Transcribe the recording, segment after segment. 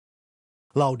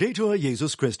Laudetur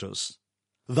Jesus Christus.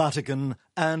 Vatican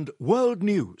and World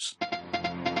News.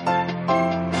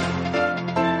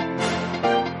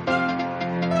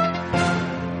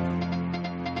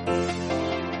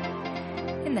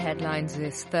 In the headlines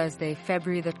this Thursday,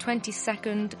 February the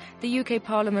 22nd, the UK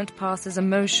Parliament passes a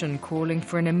motion calling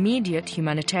for an immediate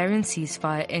humanitarian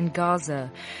ceasefire in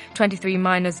Gaza. 23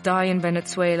 miners die in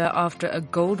Venezuela after a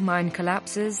gold mine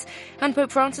collapses, and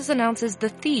Pope Francis announces the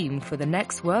theme for the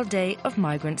next World Day of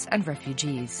Migrants and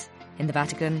Refugees. In the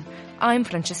Vatican, I'm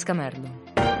Francesca Merlo.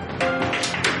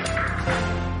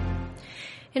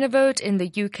 In a vote in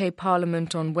the UK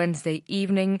Parliament on Wednesday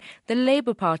evening, the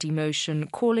Labour Party motion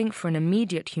calling for an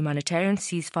immediate humanitarian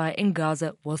ceasefire in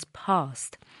Gaza was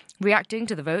passed. Reacting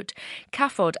to the vote,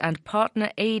 CAFOD and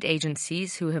partner aid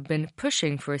agencies who have been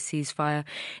pushing for a ceasefire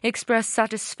expressed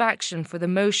satisfaction for the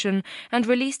motion and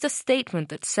released a statement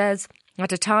that says,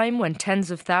 "At a time when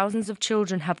tens of thousands of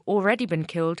children have already been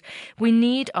killed, we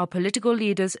need our political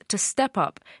leaders to step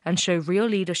up and show real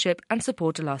leadership and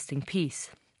support a lasting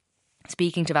peace."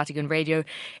 Speaking to Vatican Radio,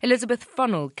 Elizabeth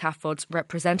Funnell, CAFOD's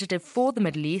representative for the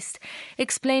Middle East,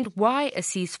 explained why a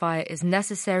ceasefire is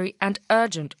necessary and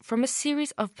urgent from a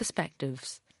series of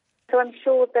perspectives. So I'm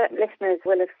sure that listeners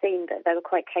will have seen that there were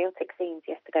quite chaotic scenes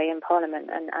yesterday in Parliament,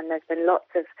 and there's been lots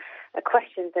of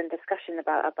questions and discussion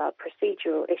about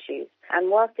procedural issues.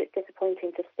 And whilst it's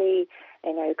disappointing to see,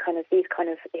 these kind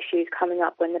of issues coming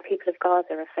up when the people of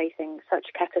Gaza are facing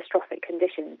such catastrophic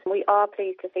conditions, we are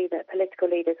pleased to see that political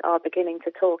leaders are beginning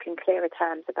to talk in clearer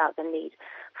terms about the need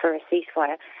for a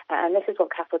ceasefire. And this is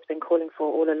what CAFOD's been calling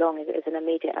for all along, is an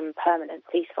immediate and permanent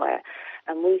ceasefire.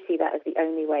 And we see that as the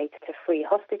only way to free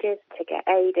hostages, to get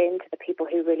aid in to the people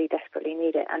who really desperately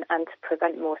need it, and to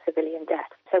prevent more civilian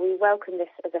deaths. So we welcome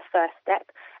this as a first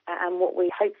step, and what we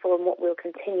hope for and what we'll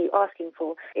continue asking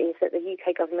for is that the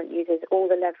UK government uses all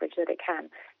the leverage that it can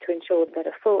to ensure that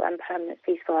a full and permanent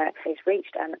ceasefire is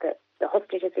reached and that the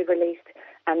hostages are released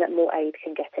and that more aid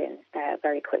can get in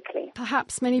very quickly.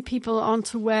 Perhaps many people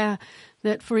aren't aware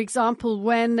that, for example,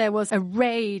 when there was a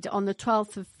raid on the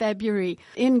 12th of February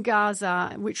in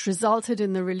Gaza, which resulted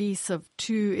in the release of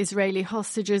 2 Israeli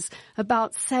hostages,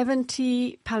 about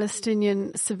 70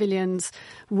 Palestinian civilians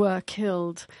were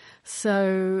killed.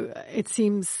 So it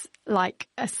seems like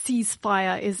a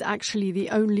ceasefire is actually the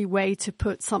only way to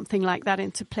put something like that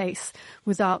into place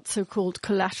without so-called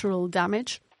collateral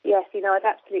damage. Yes, I'd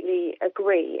absolutely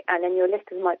agree. And then your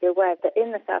listeners might be aware that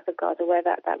in the south of Gaza, where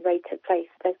that raid took place,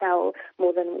 there's now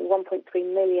more than 1.3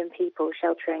 million people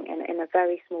sheltering in a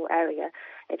very small area.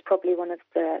 It's probably one of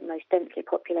the most densely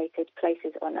populated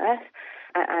places on earth.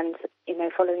 And,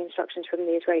 following instructions from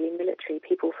the Israeli military,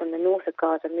 people from the north of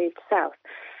Gaza moved south.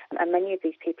 And many of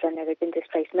these people, they've been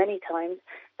displaced many times.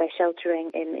 They're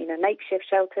sheltering in, makeshift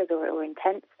shelters or in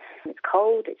tents. It's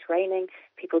cold, it's raining,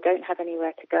 people don't have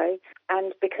anywhere to go.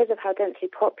 And because of how densely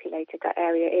populated that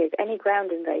area is, any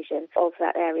ground invasion of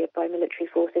that area by military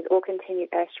forces or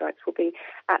continued airstrikes will be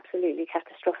absolutely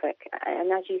catastrophic. And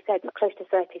as you said, close to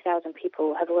 30,000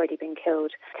 people have already been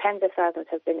killed. Tens of thousands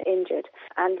have been injured.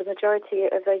 And the majority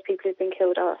of those people who've been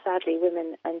killed are sadly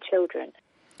women and children.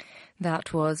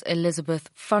 That was Elizabeth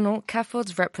Funnell,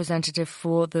 CAFOD's representative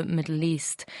for the Middle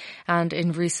East. And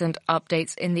in recent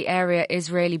updates in the area,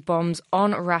 Israeli bombs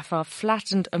on Rafah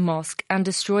flattened a mosque and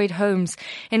destroyed homes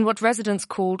in what residents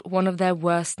called one of their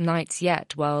worst nights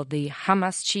yet. While the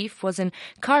Hamas chief was in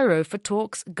Cairo for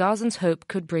talks, Gazans hope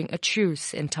could bring a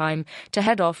truce in time to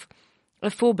head off a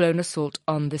full-blown assault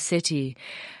on the city.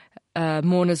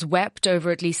 Mourners wept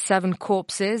over at least 7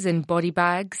 corpses in body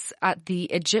bags at the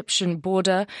Egyptian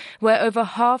border, where over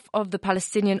half of the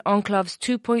Palestinian enclave's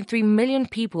 2.3 million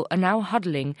people are now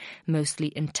huddling, mostly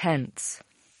in tents.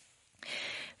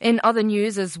 In other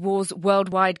news, as wars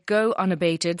worldwide go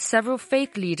unabated, several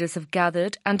faith leaders have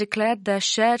gathered and declared their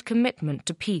shared commitment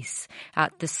to peace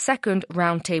at the second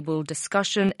roundtable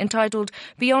discussion entitled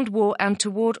Beyond War and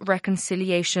Toward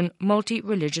Reconciliation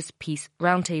Multi-Religious Peace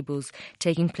Roundtables,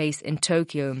 taking place in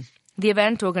Tokyo. The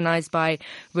event, organised by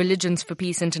Religions for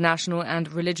Peace International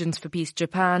and Religions for Peace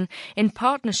Japan, in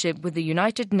partnership with the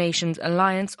United Nations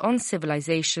Alliance on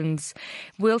Civilizations,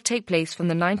 will take place from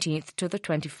the 19th to the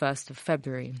 21st of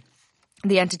February.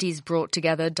 The entities brought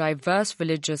together diverse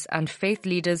religious and faith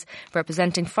leaders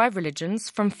representing 5 religions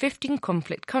from 15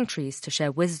 conflict countries to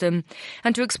share wisdom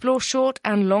and to explore short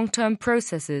and long-term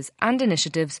processes and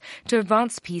initiatives to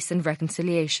advance peace and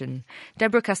reconciliation.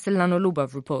 Deborah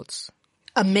Castellano-Lubov reports.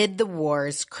 Amid the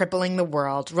wars crippling the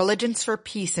world, Religions for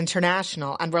Peace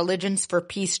International and Religions for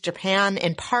Peace Japan,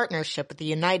 in partnership with the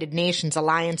United Nations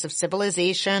Alliance of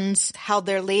Civilizations, held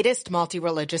their latest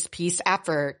multi-religious peace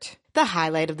effort. The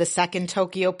highlight of the second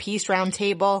Tokyo Peace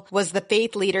Roundtable was the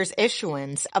faith leaders'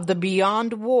 issuance of the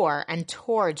Beyond War and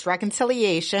Towards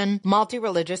Reconciliation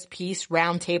Multi-Religious Peace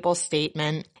Roundtable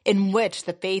Statement, in which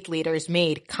the faith leaders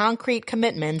made concrete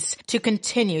commitments to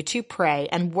continue to pray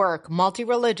and work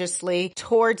multi-religiously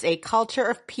towards a culture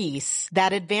of peace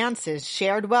that advances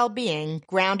shared well-being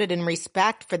grounded in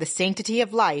respect for the sanctity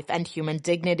of life and human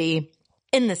dignity.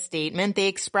 In the statement, they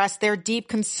expressed their deep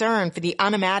concern for the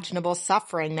unimaginable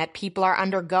suffering that people are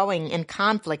undergoing in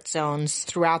conflict zones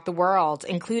throughout the world,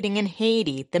 including in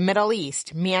Haiti, the Middle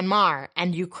East, Myanmar,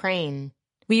 and Ukraine.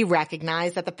 We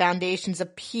recognize that the foundations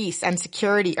of peace and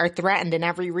security are threatened in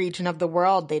every region of the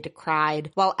world, they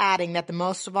decried, while adding that the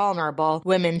most vulnerable,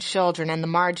 women, children, and the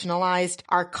marginalized,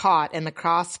 are caught in the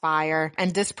crossfire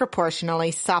and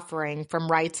disproportionately suffering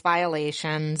from rights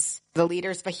violations. The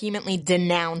leaders vehemently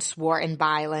denounced war and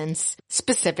violence.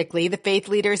 Specifically, the faith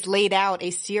leaders laid out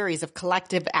a series of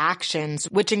collective actions,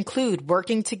 which include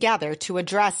working together to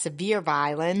address severe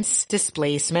violence,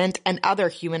 displacement, and other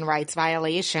human rights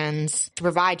violations, to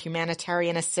provide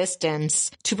humanitarian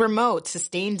assistance, to promote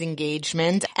sustained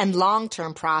engagement and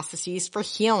long-term processes for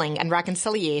healing and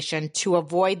reconciliation to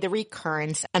avoid the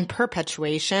recurrence and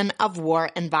perpetuation of war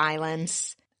and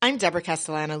violence. I'm Deborah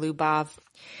Castellano-Lubov.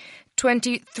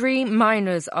 23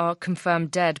 miners are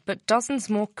confirmed dead, but dozens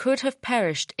more could have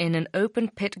perished in an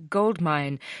open-pit gold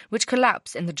mine, which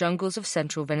collapsed in the jungles of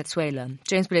central Venezuela.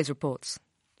 James Blaze reports.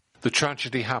 The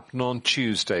tragedy happened on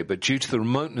Tuesday, but due to the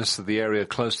remoteness of the area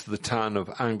close to the town of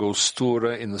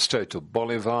Angostura in the state of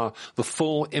Bolivar, the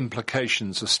full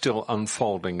implications are still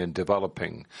unfolding and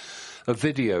developing. A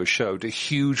video showed a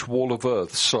huge wall of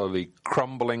earth slowly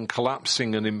crumbling,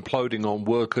 collapsing and imploding on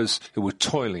workers who were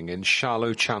toiling in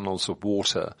shallow channels of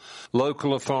water.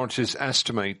 Local authorities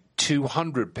estimate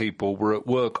 200 people were at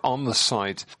work on the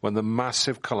site when the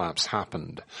massive collapse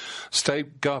happened.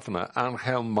 State Governor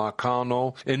Angel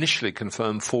Marcano initially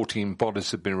confirmed 14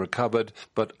 bodies had been recovered,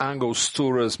 but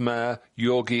Angostura's mayor,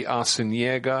 Yorgi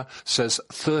Arciniega, says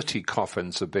 30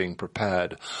 coffins are being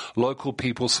prepared. Local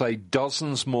people say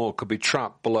dozens more could be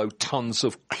trapped below tons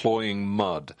of cloying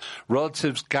mud.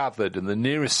 Relatives gathered in the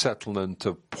nearest settlement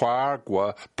of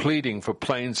Puagua, pleading for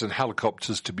planes and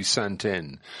helicopters to be sent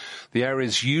in. The area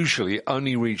is usually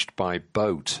only reached by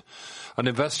boat. An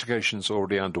investigation is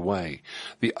already underway.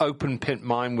 The open pit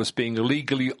mine was being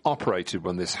illegally operated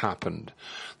when this happened.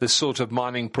 This sort of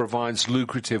mining provides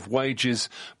lucrative wages,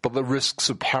 but the risks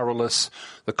are perilous.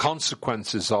 The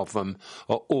consequences of them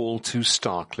are all too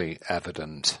starkly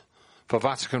evident. For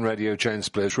Vatican Radio, James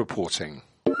Blaze reporting.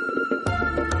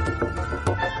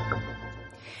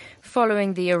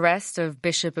 Following the arrest of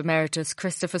Bishop Emeritus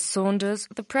Christopher Saunders,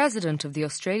 the president of the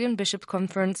Australian Bishops'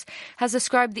 Conference has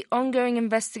described the ongoing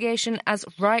investigation as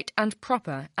right and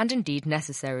proper and indeed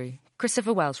necessary.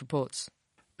 Christopher Wells reports.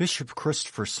 Bishop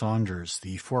Christopher Saunders,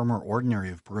 the former Ordinary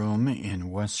of Broome in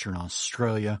Western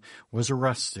Australia, was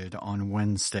arrested on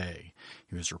Wednesday.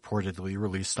 He was reportedly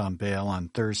released on bail on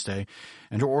Thursday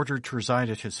and ordered to reside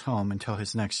at his home until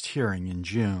his next hearing in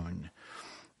June.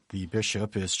 The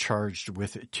bishop is charged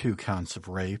with 2 counts of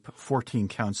rape, 14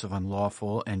 counts of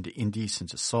unlawful and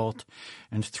indecent assault,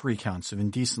 and 3 counts of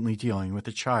indecently dealing with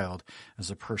a child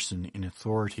as a person in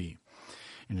authority.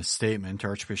 In a statement,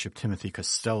 Archbishop Timothy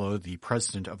Costello, the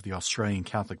president of the Australian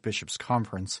Catholic Bishops'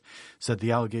 Conference, said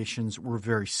the allegations were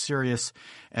very serious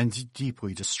and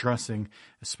deeply distressing,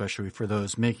 especially for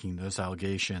those making those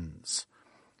allegations.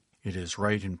 It is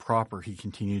right and proper, he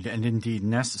continued, and indeed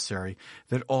necessary,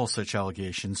 that all such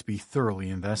allegations be thoroughly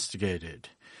investigated.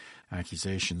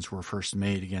 Accusations were first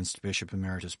made against Bishop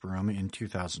Emeritus Broome in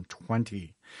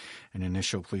 2020. An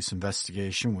initial police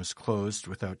investigation was closed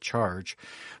without charge,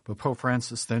 but Pope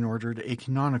Francis then ordered a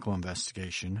canonical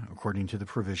investigation, according to the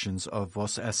provisions of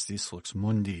Vos Estis Lux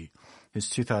Mundi, his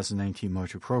 2019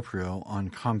 motu proprio on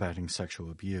combating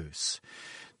sexual abuse.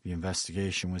 The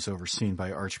investigation was overseen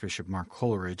by Archbishop Mark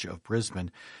Coleridge of Brisbane,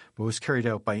 but was carried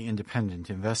out by independent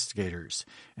investigators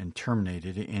and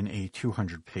terminated in a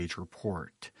 200-page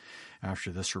report.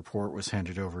 After this report was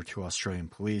handed over to Australian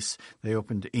police, they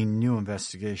opened a new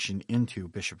investigation into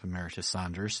Bishop Emeritus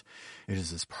Saunders. It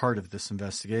is as part of this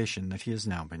investigation that he has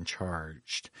now been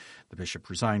charged. The bishop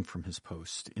resigned from his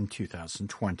post in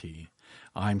 2020.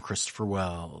 I'm Christopher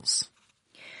Wells.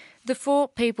 The 4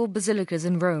 papal basilicas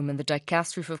in Rome and the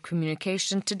Dicastery for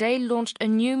Communication today launched a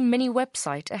new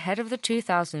mini-website ahead of the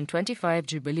 2025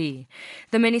 Jubilee.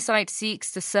 The mini-site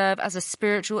seeks to serve as a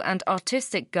spiritual and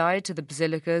artistic guide to the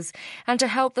basilicas and to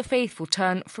help the faithful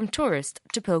turn from tourist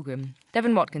to pilgrim.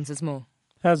 Devin Watkins has more.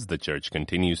 As the Church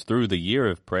continues through the year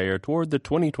of prayer toward the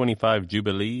 2025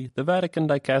 Jubilee, the Vatican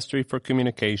Dicastery for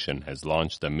Communication has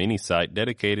launched a mini-site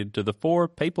dedicated to the 4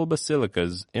 papal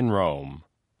basilicas in Rome.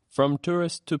 From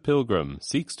Tourist to Pilgrim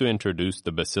seeks to introduce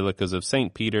the basilicas of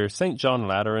St. Peter, St. John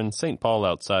Lateran, St. Paul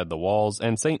Outside the Walls,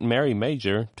 and St. Mary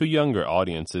Major to younger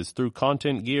audiences through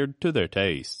content geared to their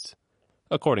tastes.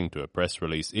 According to a press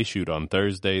release issued on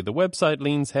Thursday, the website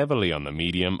leans heavily on the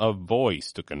medium of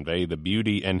voice to convey the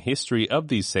beauty and history of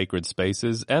these sacred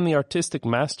spaces and the artistic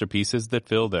masterpieces that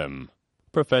fill them.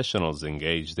 Professionals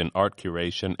engaged in art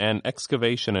curation and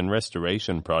excavation and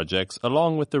restoration projects,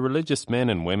 along with the religious men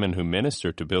and women who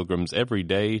minister to pilgrims every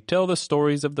day, tell the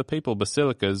stories of the papal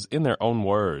basilicas in their own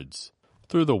words.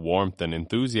 Through the warmth and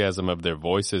enthusiasm of their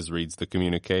voices, reads the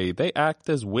communiqué, they act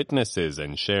as witnesses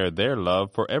and share their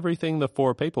love for everything the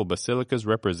 4 papal basilicas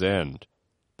represent.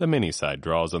 The mini-site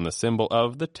draws on the symbol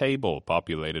of the table,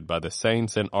 populated by the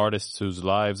saints and artists whose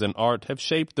lives and art have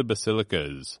shaped the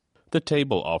basilicas. The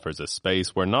table offers a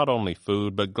space where not only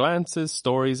food, but glances,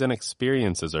 stories, and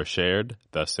experiences are shared,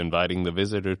 thus inviting the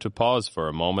visitor to pause for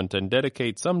a moment and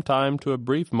dedicate some time to a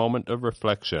brief moment of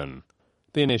reflection.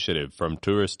 The initiative From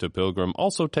Tourist to Pilgrim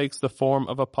also takes the form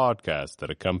of a podcast that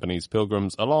accompanies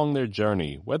pilgrims along their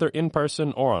journey, whether in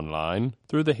person or online,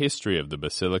 through the history of the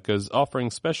basilicas,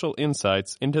 offering special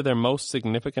insights into their most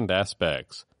significant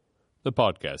aspects. The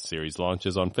podcast series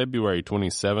launches on February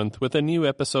 27th with a new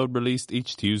episode released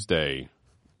each Tuesday.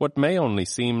 What may only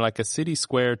seem like a city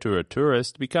square to a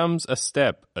tourist becomes a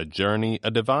step, a journey,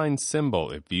 a divine symbol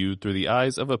if viewed through the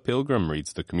eyes of a pilgrim,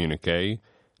 reads the communiqué.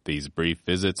 These brief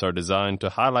visits are designed to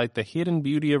highlight the hidden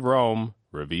beauty of Rome,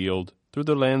 revealed through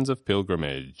the lens of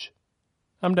pilgrimage.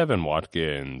 I'm Devin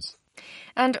Watkins.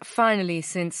 And finally,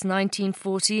 since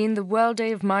 1914, the World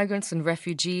Day of Migrants and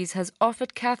Refugees has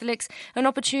offered Catholics an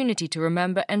opportunity to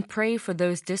remember and pray for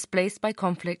those displaced by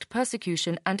conflict,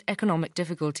 persecution and economic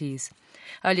difficulties.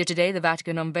 Earlier today, the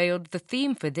Vatican unveiled the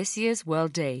theme for this year's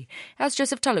World Day, as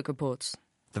Joseph Tulloch reports.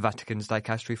 The Vatican's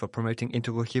Dicastery for Promoting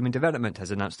Integral Human Development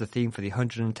has announced the theme for the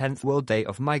 110th World Day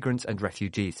of Migrants and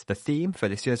Refugees. The theme for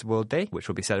this year's World Day, which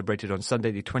will be celebrated on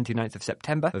Sunday the 29th of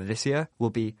September of this year, will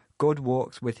be God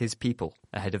Walks with His People.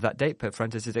 Ahead of that date, Pope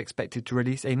Francis is expected to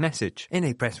release a message. In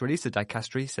a press release, the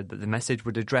Dicastery said that the message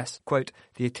would address, quote,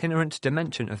 the itinerant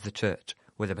dimension of the Church,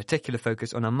 with a particular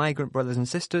focus on our migrant brothers and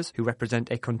sisters who represent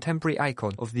a contemporary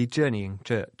icon of the journeying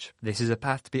church. This is a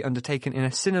path to be undertaken in a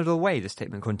synodal way, the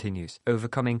statement continues,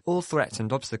 overcoming all threats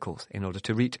and obstacles in order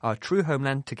to reach our true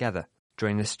homeland together.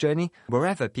 During this journey,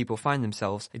 wherever people find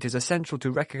themselves, it is essential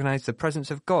to recognize the presence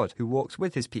of God who walks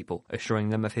with His people, assuring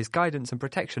them of His guidance and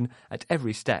protection at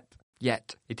every step.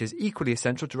 Yet, it is equally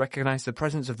essential to recognize the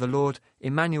presence of the Lord,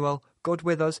 Emmanuel, God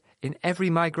with us, in every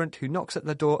migrant who knocks at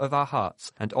the door of our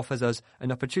hearts and offers us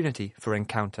an opportunity for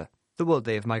encounter. The World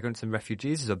Day of Migrants and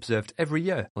Refugees is observed every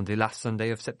year on the last Sunday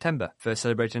of September. First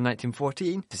celebrated in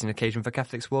 1914, it is an occasion for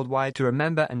Catholics worldwide to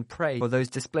remember and pray for those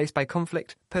displaced by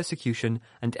conflict, persecution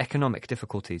and economic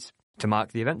difficulties. To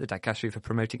mark the event, the Dicastery for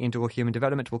Promoting Integral Human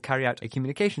Development will carry out a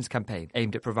communications campaign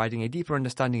aimed at providing a deeper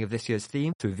understanding of this year's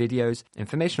theme through videos,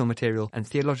 informational material and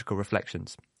theological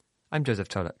reflections. I'm Joseph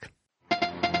Tulloch.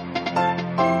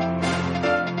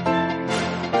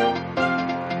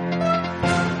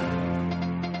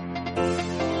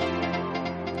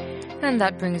 And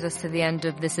that brings us to the end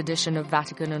of this edition of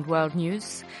Vatican and World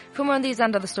News. For more on these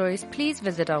and other stories, please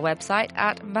visit our website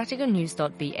at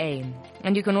vaticannews.va.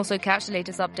 And you can also catch the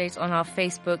latest updates on our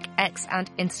Facebook, X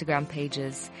and Instagram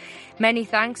pages. Many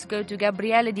thanks go to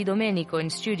Gabriele Di Domenico in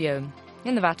studio.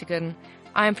 In the Vatican,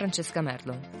 I am Francesca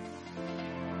Merlo.